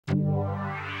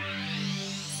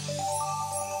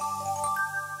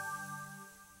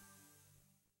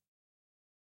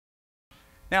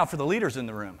Now for the leaders in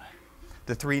the room,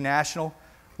 the 3 national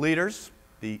leaders,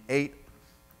 the 8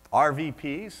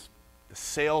 RVPs, the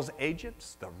sales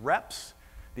agents, the reps,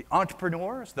 the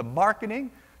entrepreneurs, the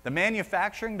marketing, the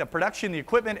manufacturing, the production, the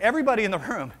equipment, everybody in the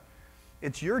room.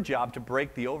 It's your job to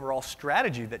break the overall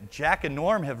strategy that Jack and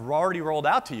Norm have already rolled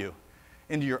out to you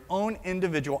into your own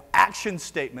individual action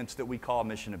statements that we call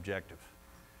mission objective.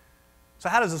 So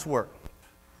how does this work?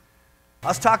 I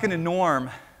was talking to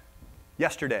Norm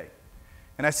yesterday,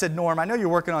 and I said, Norm, I know you're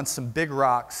working on some big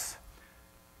rocks.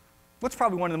 What's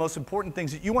probably one of the most important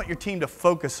things that you want your team to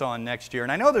focus on next year?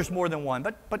 And I know there's more than one,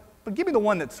 but give me the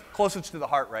one that's closest to the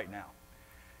heart right now.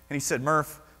 And he said,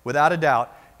 Murph, without a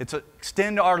doubt, it's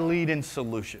extend our lead in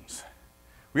solutions.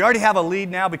 We already have a lead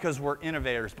now because we're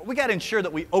innovators, but we got to ensure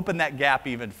that we open that gap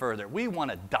even further. We want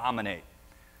to dominate.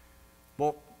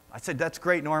 Well, I said, that's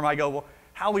great, Norm. I go, well,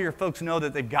 how will your folks know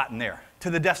that they've gotten there to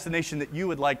the destination that you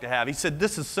would like to have? He said,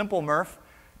 this is simple, Murph.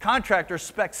 Contractors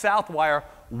spec Southwire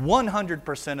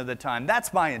 100% of the time.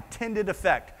 That's my intended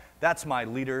effect. That's my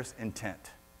leader's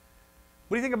intent.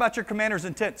 What do you think about your commander's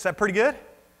intent? Is that pretty good?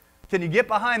 Can you get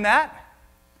behind that?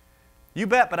 You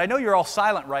bet, but I know you're all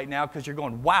silent right now because you're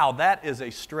going, wow, that is a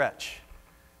stretch.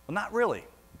 Well, not really,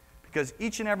 because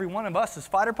each and every one of us as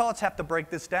fighter pilots have to break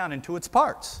this down into its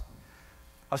parts.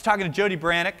 I was talking to Jody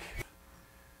Brannick,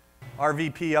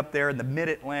 RVP up there in the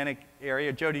Mid-Atlantic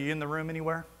area. Jody, you in the room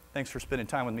anywhere? Thanks for spending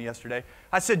time with me yesterday.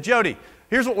 I said, Jody,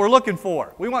 here's what we're looking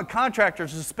for. We want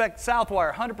contractors to spec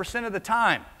Southwire 100% of the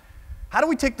time. How do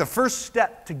we take the first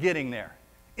step to getting there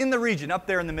in the region up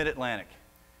there in the Mid-Atlantic?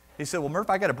 He said, well, Murph,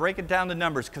 I got to break it down to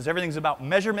numbers because everything's about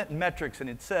measurement and metrics, and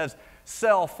it says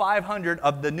sell 500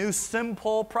 of the new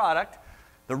Simpol product,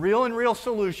 the real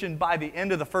solution, by the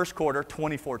end of the first quarter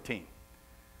 2014. Is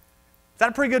that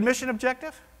a pretty good mission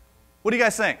objective? What do you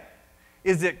guys think?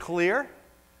 Is it clear?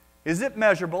 Is it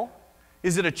measurable?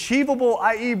 Is it achievable,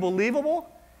 i.e. believable?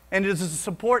 And does it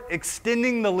support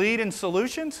extending the lead in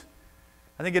solutions?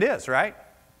 I think it is, right?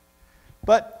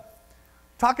 But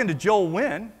talking to Joel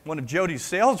Wynn, one of Jody's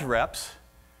sales reps,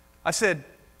 I said,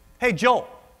 hey, Joel,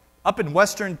 up in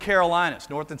Western Carolinas,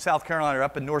 North and South Carolina, or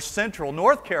up in North Central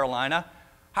North Carolina,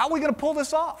 how are we going to pull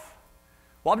this off?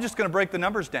 Well, I'm just going to break the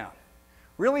numbers down.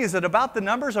 Really, is it about the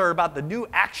numbers or about the new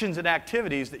actions and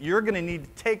activities that you're going to need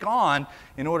to take on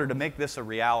in order to make this a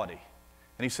reality?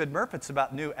 And he said, Murph, it's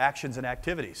about new actions and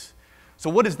activities.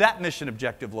 So what does that mission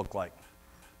objective look like?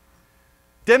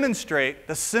 Demonstrate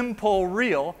the Simpol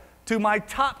Reel to my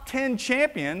top 10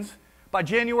 champions by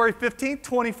January 15th,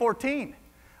 2014.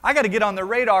 I got to get on the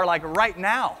radar like right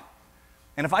now.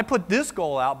 And if I put this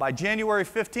goal out by January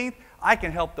 15th, I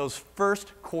can help those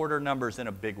first quarter numbers in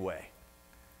a big way.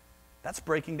 That's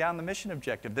breaking down the mission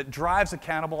objective that drives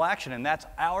accountable action, and that's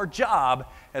our job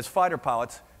as fighter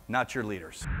pilots, not your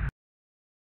leaders.